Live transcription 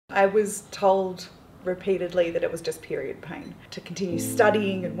I was told repeatedly that it was just period pain. To continue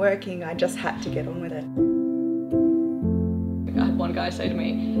studying and working, I just had to get on with it. I had one guy say to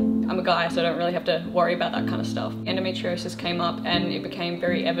me, I'm a guy, so I don't really have to worry about that kind of stuff. Endometriosis came up and it became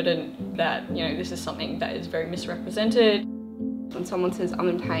very evident that, this is something that is very misrepresented. When someone says, I'm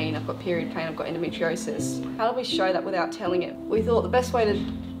in pain, I've got period pain, I've got endometriosis, how do we show that without telling it? We thought the best way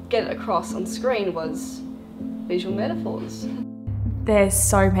to get it across on screen was visual metaphors. There's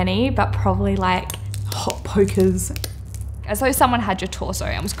so many, but probably like hot pokers. As though someone had your torso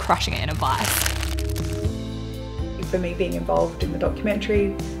and was crushing it in a vice. For me being involved in the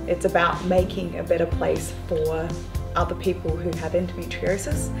documentary, it's about making a better place for other people who have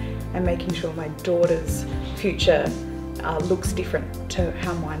endometriosis and making sure my daughter's future looks different to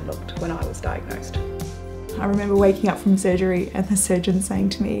how mine looked when I was diagnosed. I remember waking up from surgery and the surgeon saying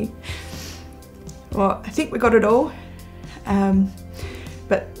to me, well, I think we got it all,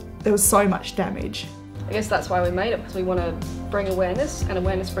 but there was so much damage. I guess that's why we made it, because we want to bring awareness, and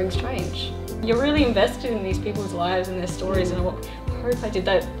awareness brings change. You're really invested in these people's lives and their stories, and I hope I did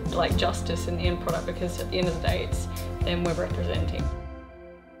that justice in the end product, because at the end of the day it's them we're representing.